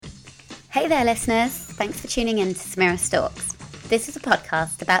Hey there, listeners. Thanks for tuning in to Samira Stalks. This is a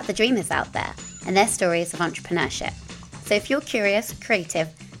podcast about the dreamers out there and their stories of entrepreneurship. So if you're curious, creative,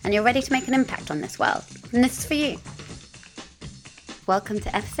 and you're ready to make an impact on this world, then this is for you. Welcome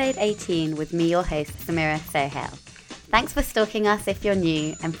to episode 18 with me, your host, Samira Sohail. Thanks for stalking us if you're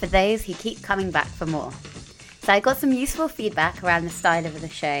new, and for those who keep coming back for more. So I got some useful feedback around the style of the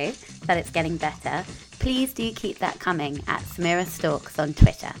show, that it's getting better. Please do keep that coming at Samira Stalks on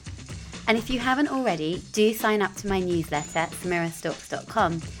Twitter. And if you haven't already, do sign up to my newsletter at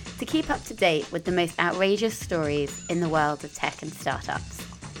samirastalks.com to keep up to date with the most outrageous stories in the world of tech and startups.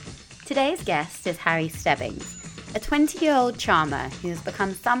 Today's guest is Harry Stebbings, a 20-year-old charmer who has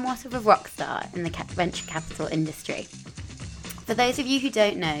become somewhat of a rock star in the venture capital industry. For those of you who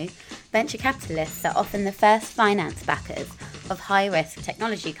don't know, venture capitalists are often the first finance backers of high-risk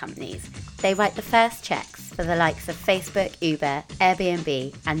technology companies. They write the first checks for the likes of Facebook, Uber,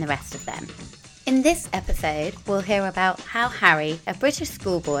 Airbnb, and the rest of them. In this episode, we'll hear about how Harry, a British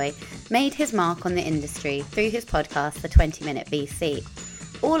schoolboy, made his mark on the industry through his podcast, The 20-Minute VC,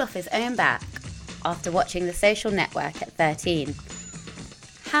 all off his own back after watching The Social Network at 13.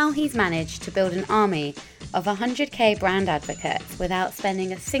 How he's managed to build an army of 100k brand advocates without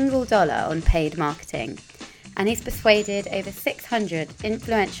spending a single dollar on paid marketing. And he's persuaded over 600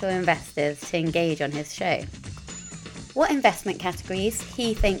 influential investors to engage on his show. What investment categories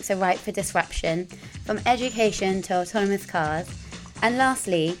he thinks are ripe for disruption, from education to autonomous cars. And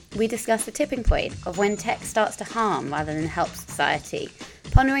lastly, we discuss the tipping point of when tech starts to harm rather than help society,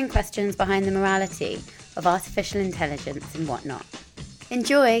 pondering questions behind the morality of artificial intelligence and whatnot.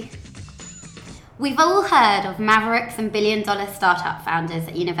 Enjoy! We've all heard of mavericks and billion-dollar startup founders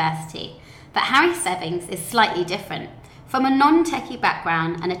at university. But Harry Stebbings is slightly different. From a non-techie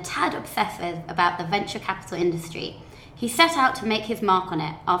background and a tad obsessive about the venture capital industry, he set out to make his mark on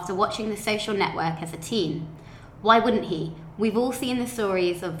it after watching The Social Network as a teen. Why wouldn't he? We've all seen the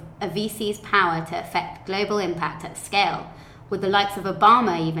stories of a VC's power to affect global impact at scale, with the likes of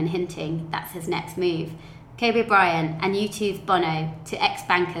Obama even hinting that's his next move, Kobe Bryant and U2's Bono to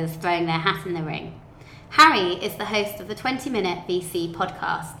ex-bankers throwing their hat in the ring. Harry is the host of the 20-Minute VC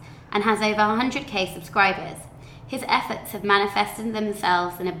podcast, and has over 100k subscribers. His efforts have manifested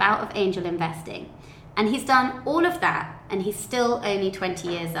themselves in a bout of angel investing, and he's done all of that, and he's still only 20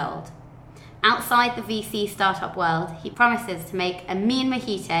 years old. Outside the VC startup world, he promises to make a mean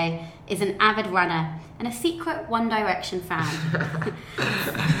mojito, is an avid runner, and a secret One Direction fan.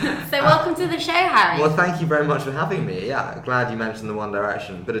 So welcome to the show, Harry. Well, thank you very much for having me. Yeah, glad you mentioned the One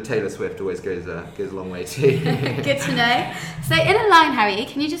Direction. Bit of Taylor Swift always goes a long way too. Good to know. So in a line, Harry,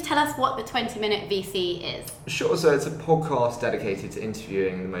 can you just tell us what the 20-Minute VC is? Sure. So it's a podcast dedicated to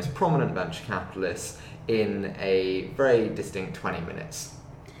interviewing the most prominent venture capitalists in a very distinct 20 minutes.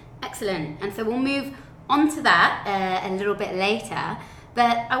 Excellent. And so we'll move on to that a little bit later.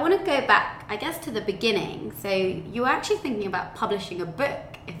 But I want to go back, I guess, to the beginning. So you were actually thinking about publishing a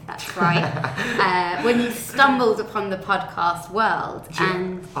book, if that's right, when you stumbled upon the podcast world.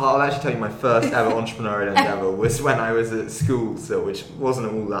 And I'll actually tell you my first ever entrepreneurial endeavour was when I was at school, so which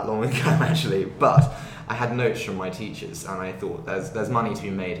wasn't all that long ago actually, but I had notes from my teachers and I thought there's money to be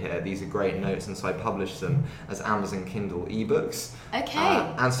made here. These are great notes, and so I published them as Amazon Kindle ebooks. Okay.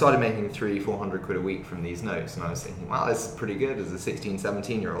 And started making 300-400 quid a week from these notes, and I was thinking, wow, this is pretty good as a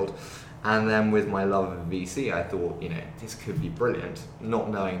 16-17-year-old. And then with my love of VC, I thought, this could be brilliant, not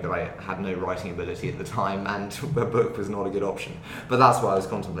knowing that I had no writing ability at the time and a book was not a good option. But that's why I was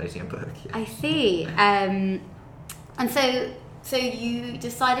contemplating a book. Yeah. I see. And so you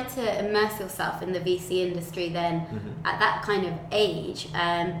decided to immerse yourself in the VC industry then at that kind of age,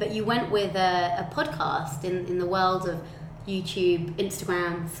 but you went with a podcast in the world of YouTube,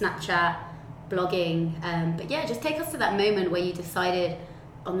 Instagram, Snapchat, blogging. But yeah, just take us to that moment where you decided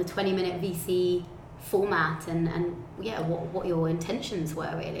on the 20-Minute VC format and what your intentions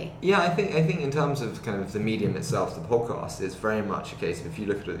were really. Yeah, I think in terms of kind of the medium itself, the podcast is very much a case of, if you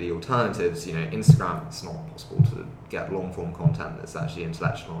look at the alternatives, Instagram, it's not possible to get long form content that's actually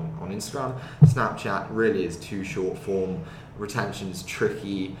intellectual on Instagram. Snapchat really is too short form. Retention is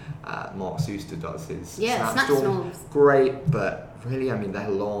tricky. Mark Suster does his Snapstorms. Great, but really, they're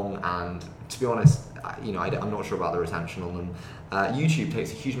long, and to be honest, I'm not sure about the retention on them. YouTube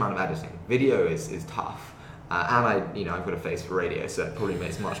takes a huge amount of editing. Video is tough. And I've got a face for radio, so it probably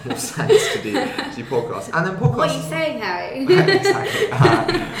makes much more sense to do podcasts. And then podcasts. What are you saying, Harry? Exactly.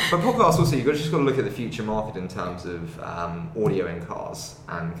 But podcasts also, you've just got to look at the future market in terms of audio in cars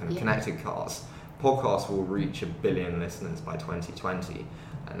and kind of connected cars. Podcasts will reach 1 billion listeners by 2020.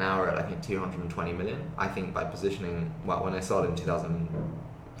 And now we're at, I think, 220 million. I think by positioning, when I started in 2000.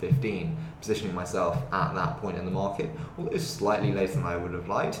 15, positioning myself at that point in the market, although slightly later than I would have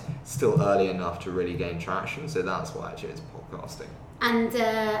liked, still early enough to really gain traction. So that's why I chose podcasting. And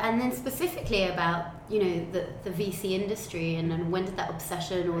then specifically about, you know, the VC industry, and when did that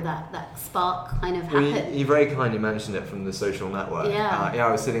obsession or that spark kind of happen? Well, you very kindly mentioned it from the social network. Yeah.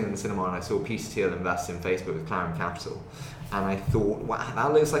 I was sitting in the cinema and I saw Peter Thiel invest in Facebook with Clarion Capital. And I thought, wow,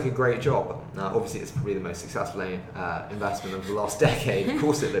 that looks like a great job. Now, obviously, it's probably the most successful investment of the last decade. Of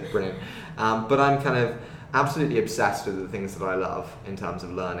course, it looked brilliant. But I'm kind of absolutely obsessed with the things that I love in terms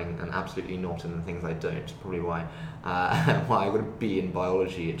of learning, and absolutely not in the things I don't. Probably why I would be in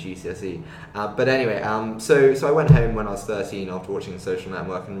biology at GCSE. But anyway, so I went home when I was 13 after watching The Social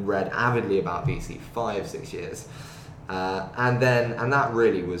Network and read avidly about VC 5-6 years. And that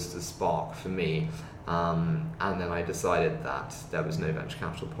really was the spark for me. And then I decided that there was no venture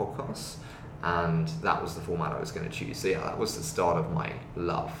capital podcasts, and that was the format I was going to choose. So yeah, that was the start of my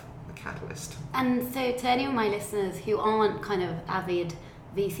love, the catalyst. And so to any of my listeners who aren't kind of avid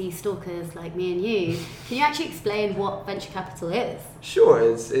VC stalkers like me and you, can you actually explain what venture capital is? Sure,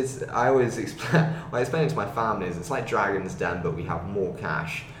 it's I always explain it to my family is it's like Dragon's Den, but we have more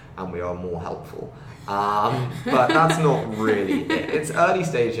cash and we are more helpful. But that's not really it. It's early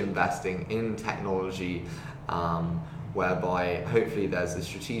stage investing in technology, whereby hopefully there's a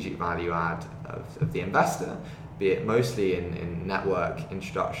strategic value add of the investor, be it mostly in network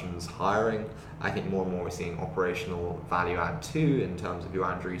introductions, hiring. I think more and more we're seeing operational value add too, in terms of your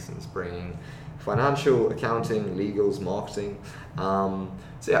Andreessen's bringing financial, accounting, legals, marketing.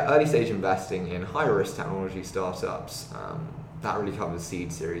 So yeah, early stage investing in high risk technology startups. That really covers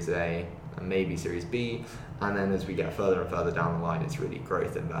seed, Series A, and maybe Series B, and then as we get further and further down the line, it's really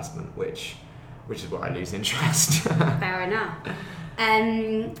growth investment, which is where I lose interest. Fair enough.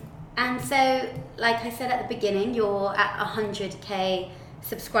 And so, like I said at the beginning, you're at 100k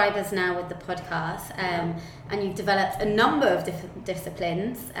subscribers now with the podcast, and you've developed a number of different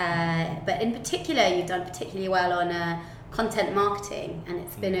disciplines, but in particular, you've done particularly well on content marketing, and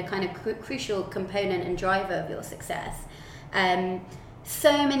it's been a kind of crucial component and driver of your success.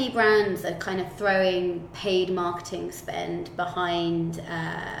 So many brands are kind of throwing paid marketing spend behind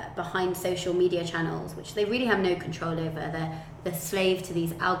social media channels, which they really have no control over. They're slave to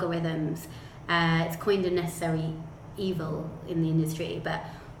these algorithms. It's coined a necessary evil in the industry. But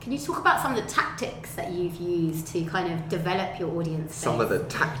can you talk about some of the tactics that you've used to kind of develop your audience? Some of the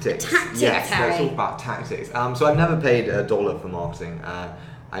tactics. Yes, Harry. Let's talk about tactics. So I've never paid $1 for marketing.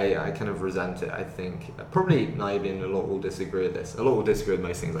 I kind of resent it. I think probably naively, and a lot will disagree with this. A lot will disagree with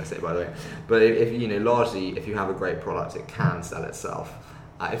most things I say, by the way. But if you know, largely, if you have a great product, it can sell itself.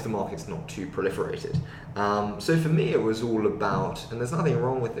 If the market's not too proliferated. So for me, it was all about, and there's nothing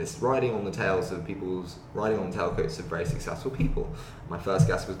wrong with this, riding on the tailcoats of very successful people. My first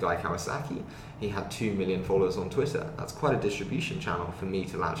guest was Guy Kawasaki. He had 2 million followers on Twitter. That's quite a distribution channel for me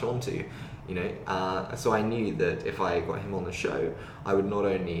to latch onto. You know, so I knew that if I got him on the show, I would not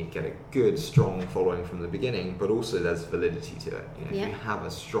only get a good, strong following from the beginning, but also there's validity to it. You know, If you have a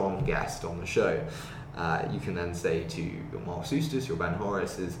strong guest on the show, you can then say to your Mark Sustis, your Ben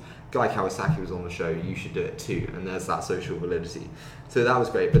Horace's, Guy Kawasaki was on the show, you should do it too, and there's that social validity. So that was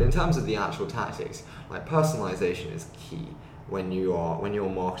great. But in terms of the actual tactics, like personalization is key when you're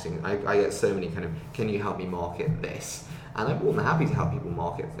marketing. I get so many kind of, can you help me market this? And I'm more than happy to help people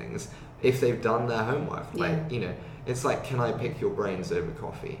market things if they've done their homework. Like, you know, it's like, can I pick your brains over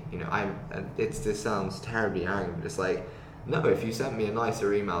coffee? You know, this sounds terribly arrogant, but it's like, no, if you sent me a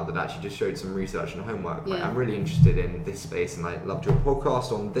nicer email that actually just showed some research and homework, like, I'm really interested in this space and I loved your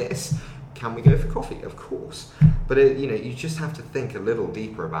podcast on this, can we go for coffee? Of course. But you just have to think a little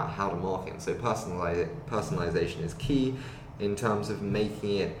deeper about how to market. So personalization is key in terms of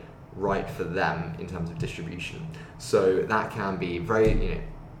making it right for them in terms of distribution. So that can be very,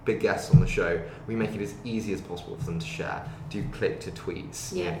 big guests on the show, we make it as easy as possible for them to share. Do click to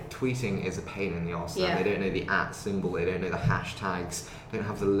tweets. Yeah. Tweeting is a pain in the arse. They don't know the @ symbol, they don't know the hashtags, don't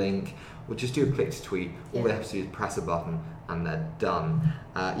have the link. Well, just do a click to tweet. All they have to do is press a button and they're done.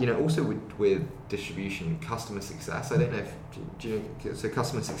 Also with distribution, customer success. I don't know if so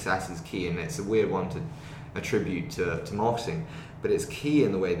customer success is key, and it's a weird one to attribute to marketing, but it's key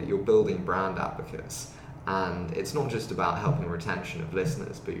in the way that you're building brand advocates. And it's not just about helping retention of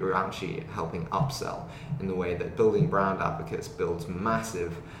listeners, but you're actually helping upsell in the way that building brand advocates builds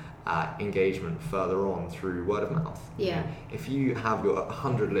massive engagement further on through word of mouth. Yeah. If you have your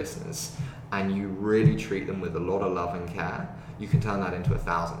 100 listeners and you really treat them with a lot of love and care, you can turn that into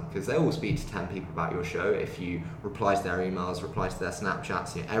 1,000, because they will speak to 10 people about your show if you reply to their emails, reply to their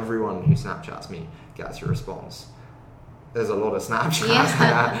Snapchats. Everyone who Snapchats me gets your response. there's a lot of Snapchat.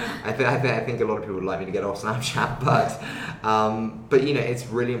 Yeah. I think a lot of people would like me to get off Snapchat, but you know, it's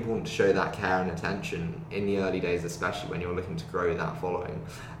really important to show that care and attention in the early days, especially when you're looking to grow that following.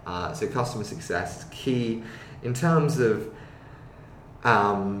 So customer success is key. In terms of,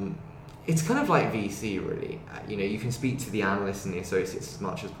 it's kind of like VC really. You know, you can speak to the analysts and the associates as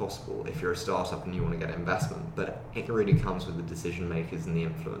much as possible if you're a startup and you want to get investment, but it really comes with the decision makers and the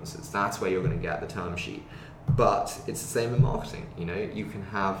influencers. That's where you're going to get the term sheet. But it's the same in marketing. You know, you can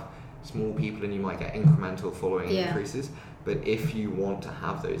have small people and you might get incremental following increases, but if you want to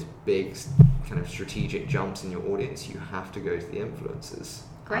have those big kind of strategic jumps in your audience, you have to go to the influencers.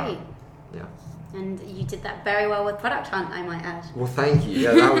 Great. Yeah. And you did that very well with Product Hunt, I might add. Well, thank you.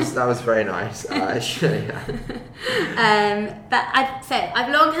 Yeah, that was very nice. Actually, yeah. But I've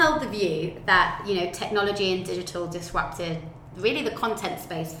long held the view that, you know, technology and digital disrupted really the content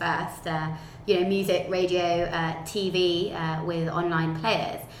space first. You know, music, radio, TV, with online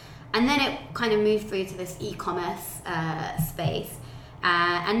players, and then it kind of moved through to this e-commerce space.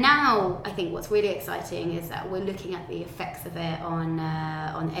 And now I think what's really exciting is that we're looking at the effects of it on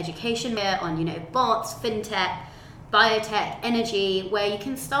education, on, you know, bots, fintech, biotech, energy, where you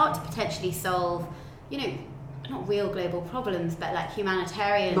can start to potentially solve, you know, not real global problems, but like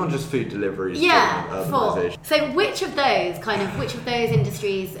humanitarian. Not just food deliveries. So which of those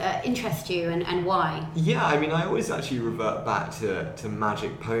industries interest you and why? Yeah, I mean, I always actually revert back to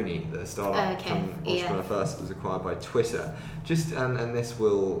Magic Pony, the startup from Entrepreneur First that was acquired by Twitter. Just and this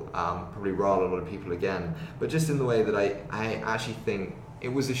will probably rile a lot of people again, but just in the way that I actually think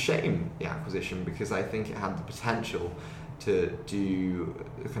it was a shame, the acquisition, because I think it had the potential to do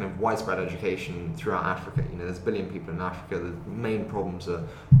kind of widespread education throughout Africa. You know, there's 1 billion people in Africa. The main problems are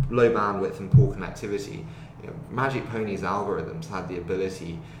low bandwidth and poor connectivity. You know, Magic Pony's algorithms had the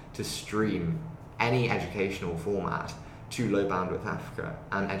ability to stream any educational format to low bandwidth Africa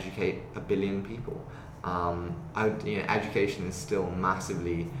and educate 1 billion people. Education is still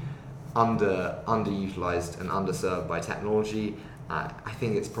massively underutilized and underserved by technology. I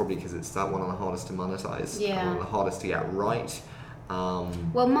think it's probably because it's one of the hardest to monetize, one of the hardest to get right.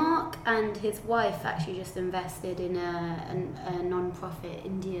 Well, Mark and his wife actually just invested in a non-profit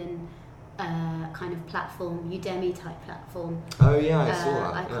Indian kind of platform, Udemy type platform. Oh yeah, I saw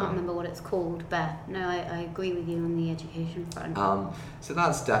that. I can't remember what it's called, but no, I agree with you on the education front. So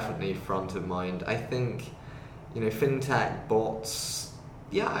that's definitely front of mind. I think, you know, fintech, bots.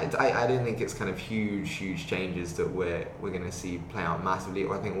 Yeah, I don't think it's kind of huge changes that we're going to see play out massively.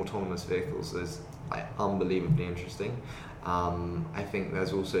 Or I think autonomous vehicles is like unbelievably interesting. I think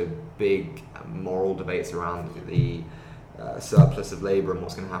there's also big moral debates around the surplus of labour and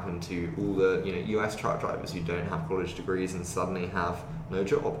what's going to happen to all the, you know, US truck drivers who don't have college degrees and suddenly have no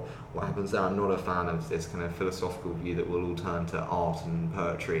job. What happens there? I'm not a fan of this kind of philosophical view that we'll all turn to art and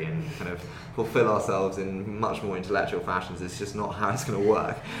poetry and kind of fulfill ourselves in much more intellectual fashions. It's just not how it's going to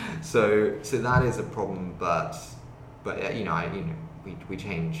work. So that is a problem. But we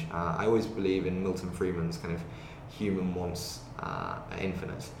change. I always believe in Milton Friedman's kind of human wants are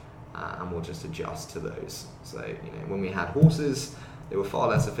infinite. And we'll just adjust to those. So, you know, when we had horses, they were far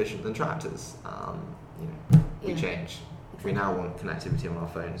less efficient than tractors. We changed. We now want connectivity on our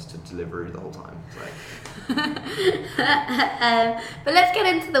phones to Deliveroo the whole time. So. But let's get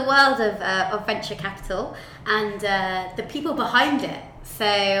into the world of venture capital and the people behind it. So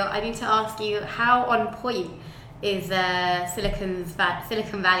I need to ask you, how on point is Silicon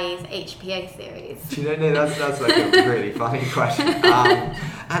Valley's HPO series? Do you know, that's like a really funny question.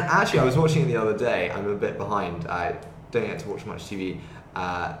 And actually, I was watching it the other day. I'm a bit behind. I don't get to watch much TV,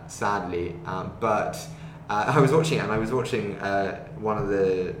 sadly. But I was watching it, and I was watching one of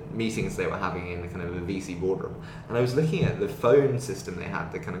the meetings they were having in kind of a VC boardroom, and I was looking at the phone system they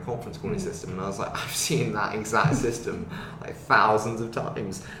had, the kind of conference calling system, and I was like, I've seen that exact system like thousands of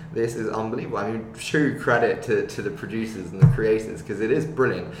times. This is unbelievable. I mean, true credit to the producers and the creators, because it is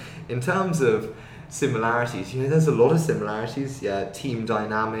brilliant. In terms of similarities, you know, there's a lot of similarities. Yeah, team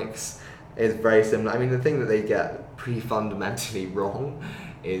dynamics is very similar. I mean, the thing that they get pretty fundamentally wrong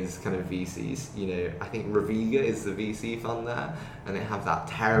is kind of VCs. You know, I think Raviga is the VC fund there, and they have that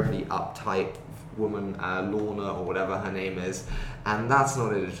terribly uptight woman, Lorna or whatever her name is, and that's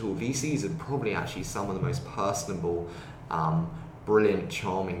not it at all. VCs are probably actually some of the most personable, brilliant,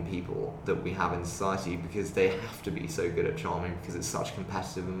 charming people that we have in society, because they have to be so good at charming because it's such a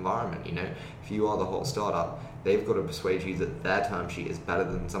competitive environment. You know, if you are the hot startup, they've got to persuade you that their term sheet is better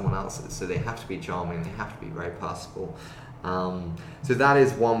than someone else's, so they have to be charming, they have to be very personable. So that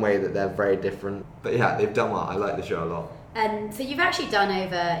is one way that they're very different. But yeah, they've done well. I like the show a lot. And so you've actually done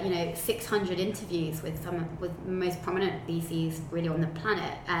over 600 interviews with the most prominent VCs really on the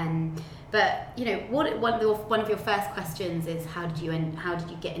planet. But one of your first questions is how did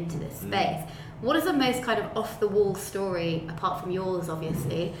you get into this space? What is the most kind of off the wall story, apart from yours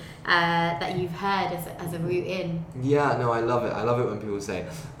obviously, that you've heard as a route in? Yeah, no, I love it. I love it when people say,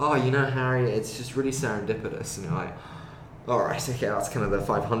 "Oh, Harry, it's just really serendipitous," and you're like, all right, okay, that's kind of the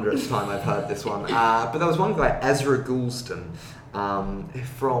 500th time I've heard this one. But there was one guy, Ezra Goulston,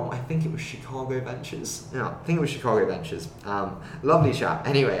 from, I think it was Chicago Ventures. Yeah, I think it was Chicago Ventures. Lovely chap.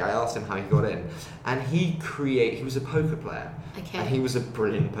 Anyway, I asked him how he got in. And he was a poker player. Okay. And he was a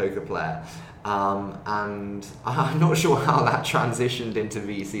brilliant poker player. And I'm not sure how that transitioned into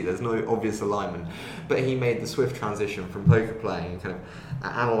VC. There's no obvious alignment. But he made the swift transition from poker playing and kind of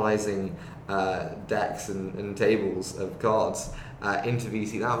analysing decks and tables of cards into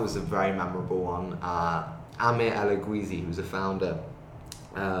VC. That was a very memorable one. Amir El-Aguizi, who's a founder,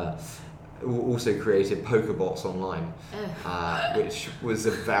 also created PokerBots Online, which was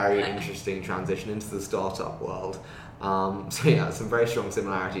a very interesting transition into the startup world. So yeah, some very strong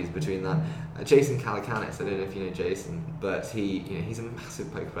similarities between that. Jason Calacanis, I don't know if you know Jason, but he's a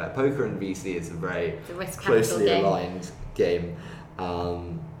massive poker player. Poker and VC is a very closely aligned game.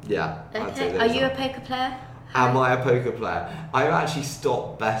 Yeah. Okay. Are you a poker player? Am I a poker player? I actually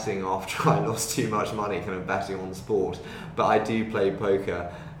stopped betting after I lost too much money kind of betting on sport, but I do play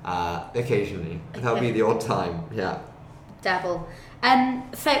poker occasionally. Okay. That'll be the odd time, yeah. Dabble.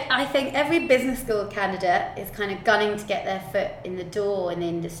 So I think every business school candidate is kind of gunning to get their foot in the door in the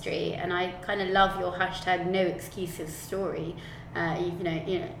industry, and I kind of love your hashtag no excuses story.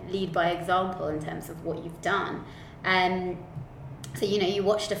 Lead by example in terms of what you've done. So you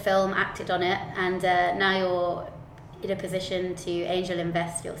watched a film, acted on it, and now you're in a position to angel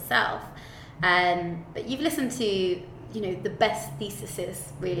invest yourself. But you've listened to the best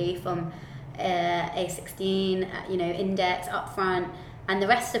theses really from A16, Index, Upfront, and the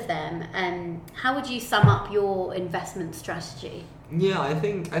rest of them. How would you sum up your investment strategy? Yeah, I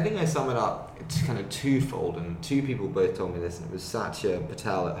think I sum it up. It's kind of twofold, and two people both told me this, and it was Satya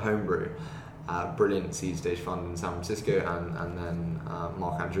Patel at Homebrew. Brilliant seed stage fund in San Francisco, and then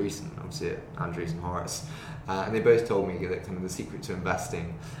Mark Andreessen, obviously at Andreessen Horowitz, and they both told me that kind of the secret to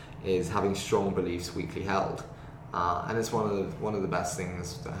investing is having strong beliefs weakly held, and it's one of the best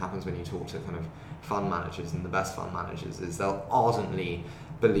things that happens when you talk to kind of fund managers, and the best fund managers is they'll ardently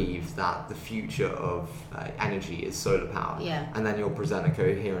believe that the future of energy is solar power, and then you'll present a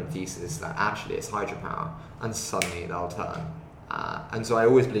coherent thesis that actually it's hydropower, and suddenly they'll turn. And so I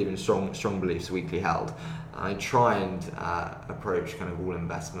always believe in strong beliefs weakly held. I try and approach kind of all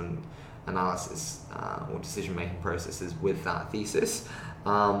investment analysis or decision-making processes with that thesis.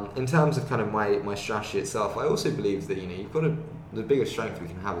 In terms of kind of my strategy itself, I also believe that you've got the biggest strength we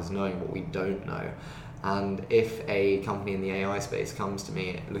can have is knowing what we don't know. And if a company in the AI space comes to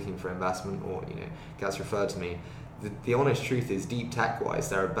me looking for investment or gets referred to me, the honest truth is, deep tech-wise,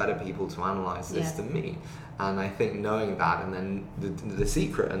 there are better people to analyse this than me. And I think knowing that, and then the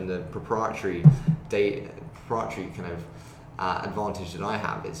secret and the proprietary kind of advantage that I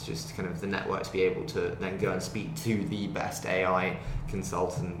have is just kind of the network to be able to then go and speak to the best AI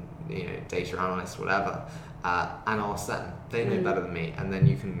consultant, data analyst, whatever, and ask them. They know better than me, and then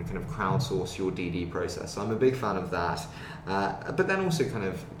you can kind of crowdsource your DD process. So I'm a big fan of that. But then also kind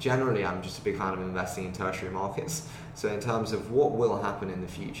of generally, I'm just a big fan of investing in tertiary markets. So in terms of what will happen in the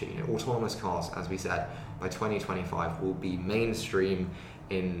future, autonomous cars, as we said, by 2025 will be mainstream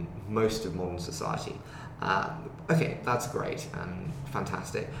in most of modern society. Okay, that's great and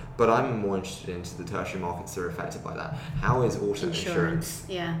fantastic, but I'm more interested into the tertiary markets that are affected by that. How is auto insurance?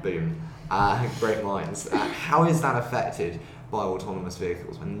 Boom. Great minds. How is that affected by autonomous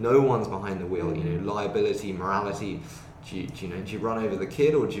vehicles when no one's behind the wheel? Liability, morality. Do you run over the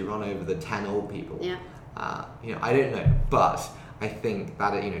kid or do you run over the 10 old people? I don't know, but I think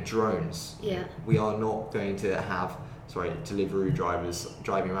that drones. We are not going to have delivery drivers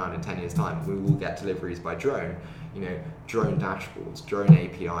driving around in 10 years' time. We will get deliveries by drone. Drone dashboards, drone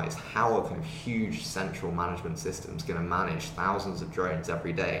APIs. How are kind of huge central management systems going to manage thousands of drones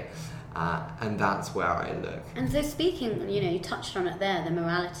every day? And that's where I look. And so speaking, you touched on it there, the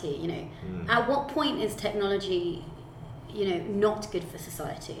morality. At what point is technology, not good for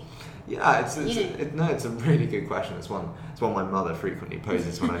society? Yeah, it's a really good question. It's one my mother frequently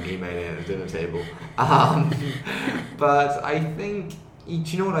poses when I'm emailing at the dinner table. But I think, do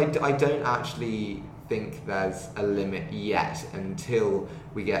you know what? I don't actually think there's a limit yet until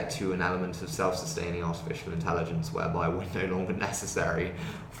we get to an element of self-sustaining artificial intelligence, whereby we're no longer necessary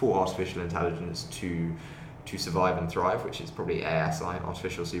for artificial intelligence to to survive and thrive, which is probably ASI,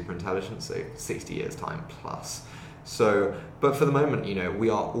 artificial superintelligence, so 60 years time plus. So, but for the moment, you know, we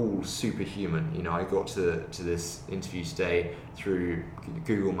are all superhuman. You know, I got to this interview today through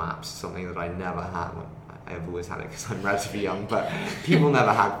Google Maps, something that I never had. I've always had it because I'm relatively young, but people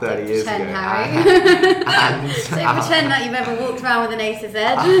never had 30 years ago. Harry. Don't pretend that you've ever walked around with an A to Z.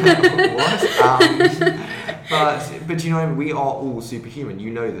 What? But you know, we are all superhuman.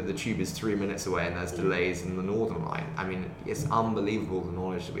 You know that the tube is 3 minutes away and there's delays in the Northern Line. I mean, it's unbelievable the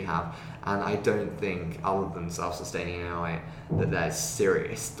knowledge that we have. And I don't think, other than self-sustaining AI, that there's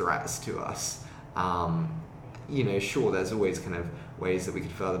serious threats to us. You know, sure, there's always kind of ways that we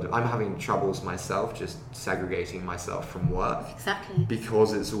could further I'm having troubles myself just segregating myself from work. Exactly.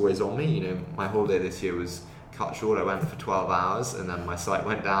 Because it's always on me. You know, my holiday this year was cut short. I went for 12 hours and then my site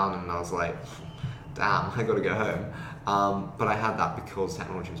went down and I was like, damn, I got to go home. But I had that because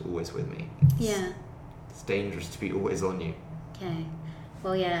technology was always with me. It's dangerous to be always on you. Okay.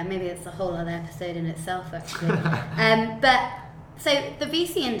 Well, yeah, maybe it's a whole other episode in itself, actually. But so the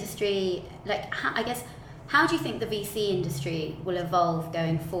VC industry, like, how do you think the VC industry will evolve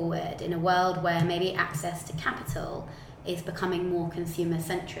going forward in a world where maybe access to capital is becoming more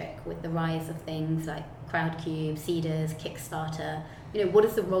consumer-centric with the rise of things like Crowdcube, Seeders, Kickstarter? You know, what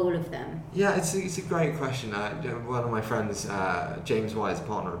is the role of them? Yeah, it's a great question. One of my friends, James Wise,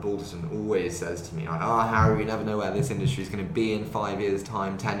 partner at Balderson, always says to me, "Oh, Harry, you never know where this industry is going to be in 5 years'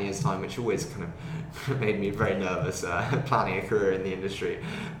 time, 10 years' time," which always kind of made me very nervous planning a career in the industry.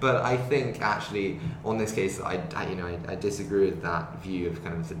 But I think actually, on this case, I disagree with that view of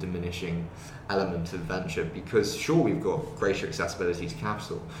kind of the diminishing element of venture, because sure, we've got greater accessibility to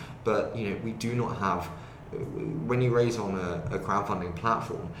capital, but you know, we do not have. When you raise on a crowdfunding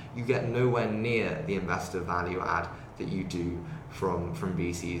platform, you get nowhere near the investor value add that you do from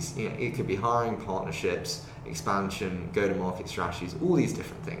VCs. You know, it could be hiring, partnerships, expansion, go-to-market strategies, all these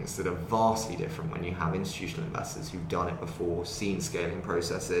different things that are vastly different when you have institutional investors who've done it before, seen scaling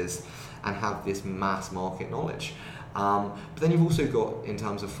processes, and have this mass market knowledge. But then you've also got, in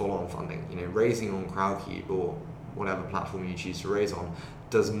terms of follow-on funding, you know, raising on Crowdcube or whatever platform you choose to raise on,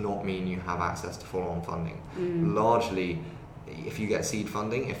 does not mean you have access to follow-on funding. Largely, if you get seed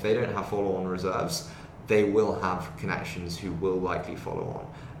funding, if they don't have follow-on reserves, they will have connections who will likely follow on.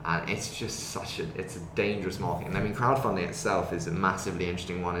 And it's just it's a dangerous market. And I mean, crowdfunding itself is a massively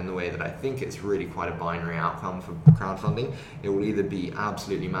interesting one in the way that I think it's really quite a binary outcome for crowdfunding. It will either be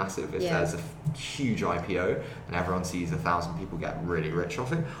absolutely massive if there's a huge IPO and everyone sees 1,000 people get really rich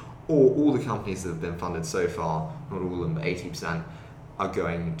off it, or all the companies that have been funded so far, not all of them, but 80%, are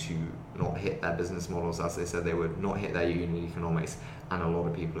going to not hit their business models as they said they would, not hit their unit economics, and a lot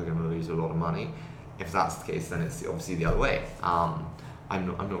of people are going to lose a lot of money. If that's the case, then it's obviously the other way. I'm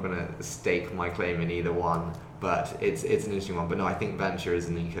not going to stake my claim in either one, but it's an interesting one. But no, I think venture as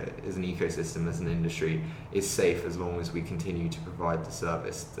an ecosystem, as an industry, is safe as long as we continue to provide the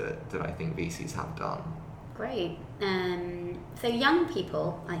service that I think VCs have done. Great. So young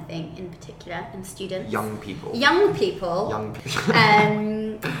people, I think, in particular, and students. Young people.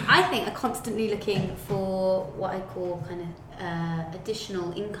 I think are constantly looking for what I call kind of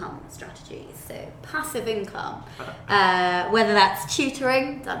additional income strategies. So passive income, whether that's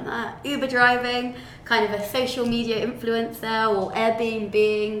tutoring, done that, Uber driving, kind of a social media influencer, or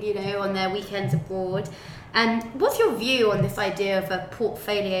Airbnb, you know, on their weekends abroad. And what's your view on this idea of a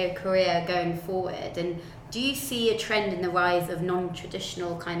portfolio career going forward? And do you see a trend in the rise of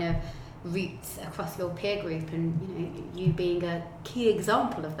non-traditional kind of routes across your peer group, and you know, you being a key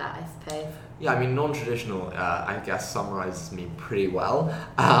example of that, I suppose? Yeah, I mean, non-traditional, I guess, summarizes me pretty well.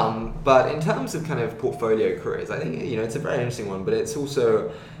 But in terms of kind of portfolio careers, I think, you know, it's a very interesting one, but it's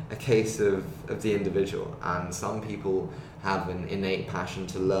also a case of the individual. And some people have an innate passion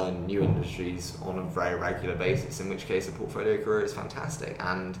to learn new industries on a very regular basis, in which case a portfolio career is fantastic.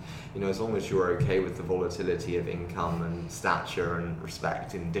 And, you know, as long as you're okay with the volatility of income and stature and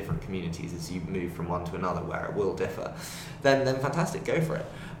respect in different communities as you move from one to another where it will differ, then fantastic, go for it.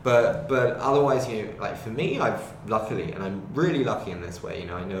 But otherwise, you know, like for me, I've luckily, and I'm really lucky in this way, you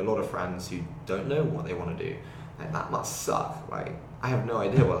know, I know a lot of friends who don't know what they want to do. Like, that must suck. Like, I have no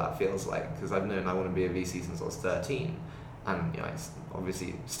idea what that feels like, because I've known I want to be a VC since I was 13. And, you know, I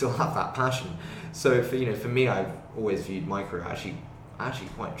obviously still have that passion. So for me, I've always viewed my career actually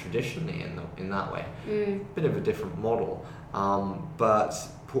quite traditionally in that way. Bit of a different model. But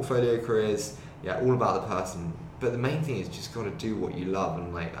portfolio careers, yeah, all about the person. But the main thing is just got to do what you love.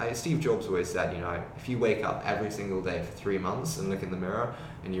 And like Steve Jobs always said, you know, if you wake up every single day for 3 months and look in the mirror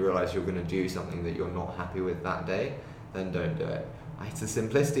and you realize you're going to do something that you're not happy with that day, then don't do it. It's a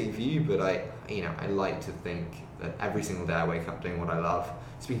simplistic view, but I like to think that every single day I wake up doing what I love,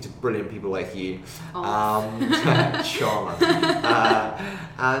 speaking to brilliant people like you, charmer,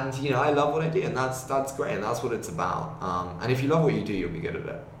 and I love what I do, and that's great, and that's what it's about. And if you love what you do, you'll be good at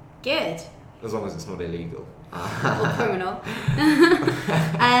it. Good. As long as it's not illegal. Or criminal.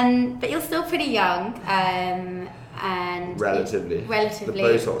 But you're still pretty young. And relatively. The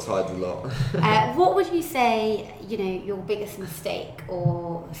Botox hides a lot. What would you say, your biggest mistake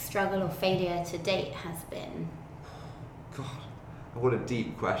or struggle or failure to date has been? God, what a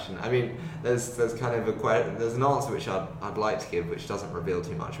deep question. I mean, there's kind of there's an answer which I'd like to give, which doesn't reveal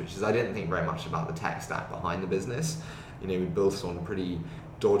too much, which is I didn't think very much about the tech stack behind the business. We built it on pretty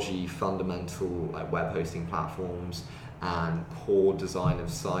dodgy, fundamental web hosting platforms and poor design of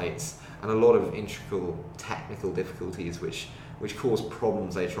sites, and a lot of integral technical difficulties which cause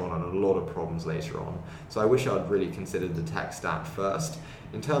problems later on, and a lot of problems later on. So I wish I'd really considered the tech stack first.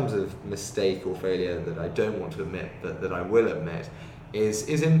 In terms of mistake or failure that I don't want to admit, but that I will admit, is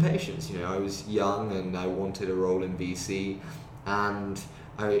impatience. I was young and I wanted a role in VC, and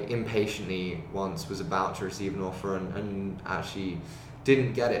I impatiently once was about to receive an offer and actually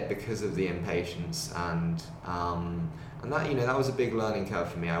didn't get it because of the impatience, and that was a big learning curve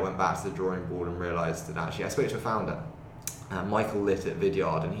for me. I went back to the drawing board and realised that actually I spoke to a founder, Michael Litt at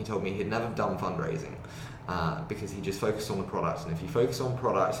Vidyard, and he told me he'd never done fundraising because he just focused on the product, and if you focus on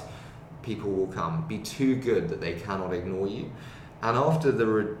product, people will come. Be too good that they cannot ignore you. And after the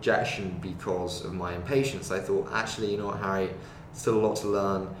rejection because of my impatience, I thought, actually, Harry, still a lot to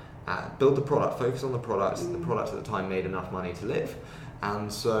learn. Build the product, focus on the product. The product at the time made enough money to live.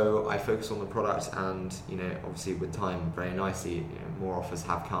 And so I focused on the product, and obviously with time, very nicely, more offers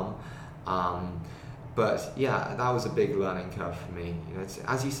have come. But yeah, that was a big learning curve for me.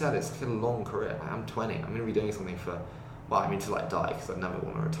 As you said, it's like a long career. I'm 20. I'm going to be doing something for, till I die, because I never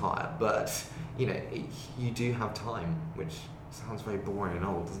want to retire. But you do have time, which sounds very boring and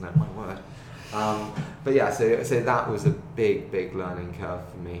old, doesn't it? My word. But yeah, so that was a big learning curve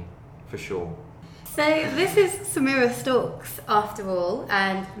for me, for sure. So this is Samira Stalks, after all,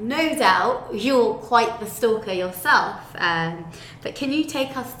 and no doubt you're quite the stalker yourself. But can you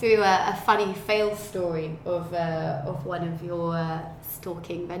take us through a funny fail story of one of your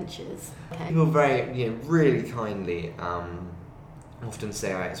stalking ventures? Okay. People very, really kindly often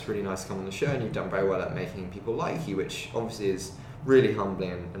say, it's really nice to come on the show, and you've done very well at making people like you, which obviously is really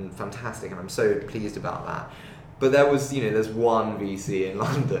humbling and fantastic, and I'm so pleased about that. But there was, there's one VC in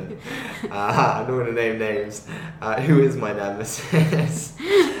London, I'm not going to name names, who is my nemesis.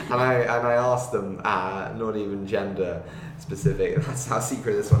 and I asked them, not even gender specific, that's how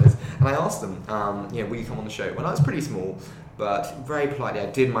secret this one is. And I asked them, will you come on the show? When I was pretty small, but very politely, I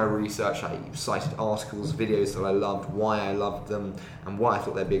did my research. I cited articles, videos that I loved, why I loved them, and why I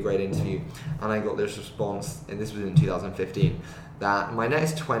thought they'd be a great interview. And I got this response, and this was in 2015, that my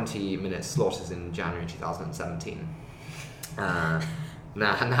next 20-minute slot is in January 2017. Now,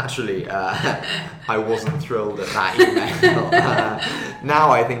 naturally, I wasn't thrilled at that email.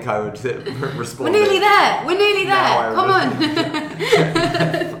 Now I think I would respond. We're nearly there. Come on.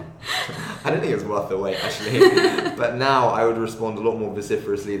 I don't think it was worth the wait, actually. But now I would respond a lot more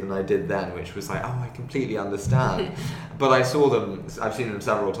vociferously than I did then, which was like, I completely understand. But I've seen them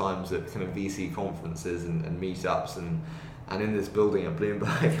several times at kind of VC conferences and meetups and in this building at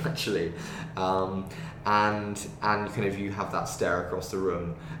Bloomberg, actually. And kind of you have that stare across the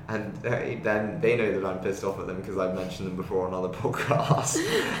room, and then they know that I'm pissed off at them because I've mentioned them before on other podcasts.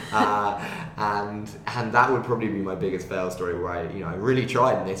 And that would probably be my biggest fail story, where I really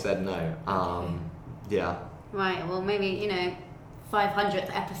tried and they said no. Yeah. Right. Well, maybe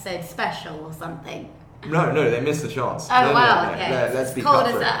 500th episode special or something. No, they missed the chance. Oh, wow, okay. Let's be cold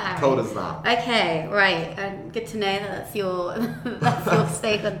as that, Harry. Cold as that. Okay, right. Good to know that's your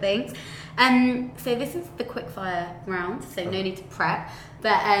stake on things. So this is the quickfire round, so no need to prep.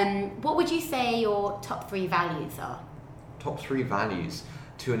 But what would you say your top 3 values are? Top 3 values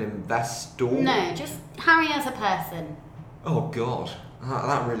to an investor? No, just Harry as a person. Oh, God.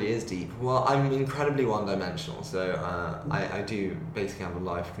 That really is deep. Well, I'm incredibly one-dimensional, so I do basically have a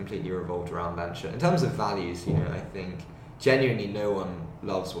life completely revolved around venture. In terms of values, I think genuinely no one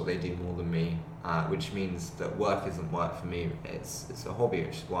loves what they do more than me, which means that work isn't work for me. It's a hobby,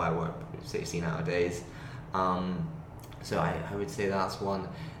 which is why I work 16 hour days. So I would say that's one.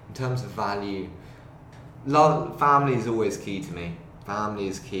 In terms of value, family is always key to me. Family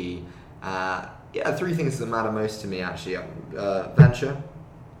is key. 3 things that matter most to me, actually: venture,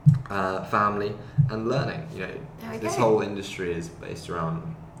 family, and learning. There we This go. whole industry is based around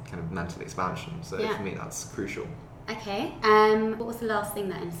kind of mental expansion. So for me, that's crucial. Okay. What was the last thing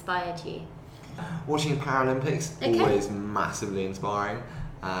that inspired you? Watching Paralympics, always massively inspiring.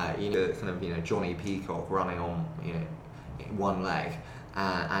 Johnny Peacock running on one leg,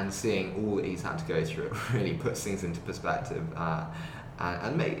 and seeing all that he's had to go through, it really puts things into perspective.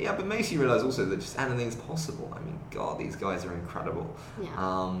 But makes you realise also that just anything's possible. I mean, God, these guys are incredible.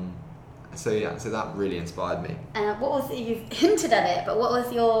 Yeah. So that really inspired me. You've hinted at it, but what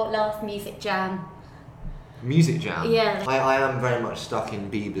was your last music jam? Music jam? Yeah. I am very much stuck in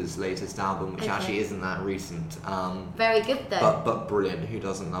Bieber's latest album, which actually isn't that recent. Very good though. But brilliant. Who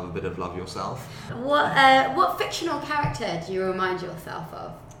doesn't love a bit of Love Yourself? What fictional character do you remind yourself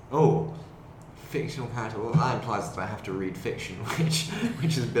of? Oh, fictional character. Well, that implies that I have to read fiction, which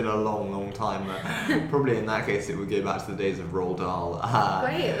has been a long time. Probably in that case, it would go back to the days of Roald Dahl.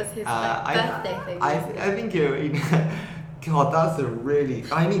 Great, it was his birthday thing. I think God, that's a really...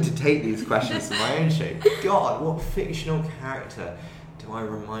 I need to take these questions to my own shape. God, what fictional character do I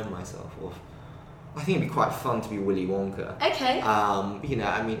remind myself of? I think it'd be quite fun to be Willy Wonka. Okay.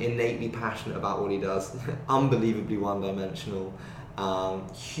 Innately passionate about what he does. Unbelievably one-dimensional.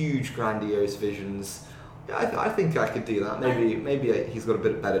 Huge, grandiose visions. Yeah, I think I could do that. Maybe he's got a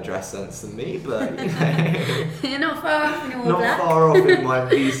bit better dress sense than me, but you're not far off in your not black. far off in my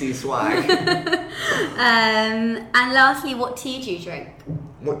BC swag. And lastly, what tea do you drink?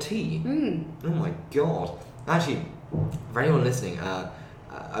 What tea? Oh my God! Actually, for anyone listening,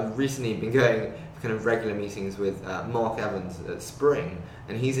 I've recently been going for kind of regular meetings with Mark Evans at Spring,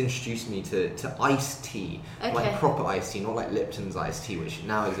 and he's introduced me to iced tea, like proper iced tea, not like Lipton's iced tea, which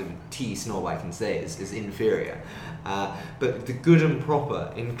now as a tea snob I can say is inferior. But the good and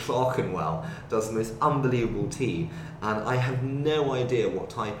proper in Clerkenwell does the most unbelievable tea, and I have no idea what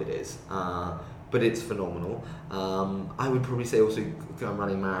type it is, but it's phenomenal. I would probably say also I'm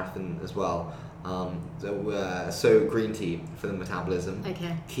running a marathon as well. So green tea for the metabolism.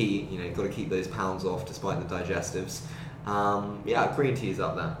 Okay. Key, got to keep those pounds off despite the digestives. Green tea is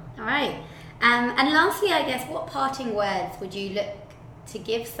up there. All right. And lastly, I guess, what parting words would you look to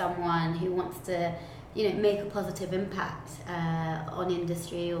give someone who wants to, make a positive impact on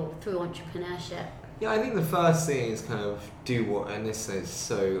industry or through entrepreneurship? Yeah, I think the first thing is kind of do what, and this is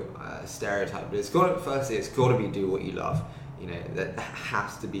so stereotyped, but it's got to be do what you love. That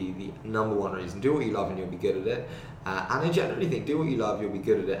has to be the number one reason. Do what you love and you'll be good at it. And I generally think do what you love, you'll be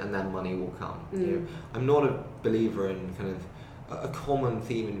good at it, and then money will come. I'm not a believer in kind of a common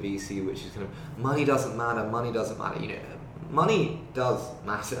theme in VC, which is kind of money doesn't matter. Money does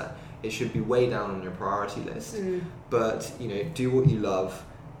matter. It should be way down on your priority list. But do what you love.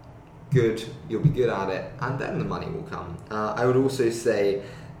 Good, you'll be good at it, and then the money will come. I would also say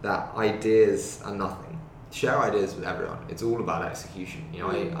that ideas are nothing. Share ideas with everyone. It's all about execution.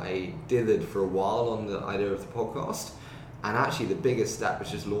 I dithered for a while on the idea of the podcast, and actually the biggest step was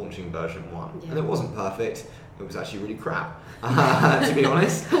just launching version 1. And it wasn't perfect. It was actually really crap, to be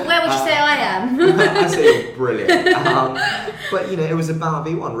honest. Where would you say I am? I say you're brilliant. But it was about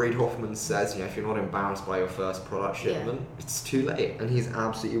V1. Reid Hoffman says, if you're not embarrassed by your first product shipment, it's too late, and he's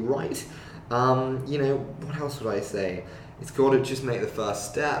absolutely right. What else would I say? It's got to just make the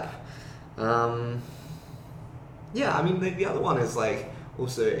first step. The other one is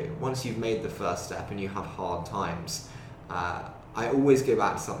also once you've made the first step and you have hard times, I always go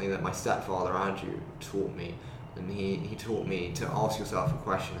back to something that my stepfather Andrew taught me, and he taught me to ask yourself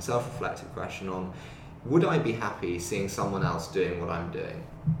a self-reflective question on, would I be happy seeing someone else doing what I'm doing?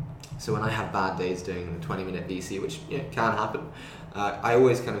 So when I have bad days doing the 20-minute VC, which can happen, I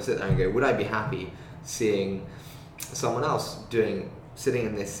always kind of sit there and go, would I be happy seeing someone else sitting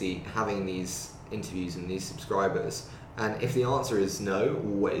in this seat, having these interviews and these subscribers? And if the answer is no,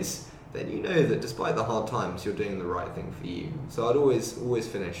 always, then that despite the hard times, you're doing the right thing for you. So I'd always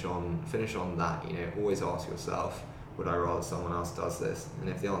finish on that. Always ask yourself, would I rather someone else does this? And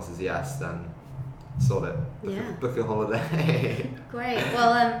if the answer is yes, then sod it. Book a holiday. Great.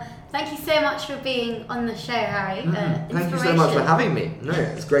 Well, thank you so much for being on the show, Harry. Thank you so much for having me. No,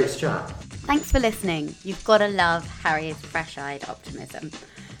 it's great to chat. Thanks for listening. You've got to love Harry's fresh-eyed optimism.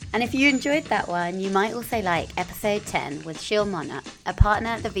 And if you enjoyed that one, you might also like episode 10 with Shil Mona, a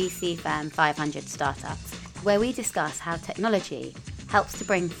partner at the VC firm 500 Startups, where we discuss how technology helps to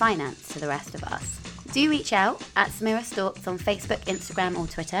bring finance to the rest of us. Do reach out at Samira Stalks on Facebook, Instagram or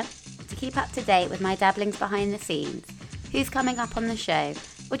Twitter to keep up to date with my dabblings behind the scenes, who's coming up on the show,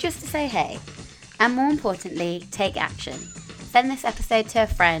 or just to say hey. And more importantly, take action. Send this episode to a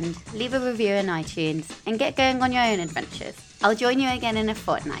friend, leave a review on iTunes, and get going on your own adventures. I'll join you again in a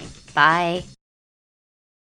fortnight. Bye.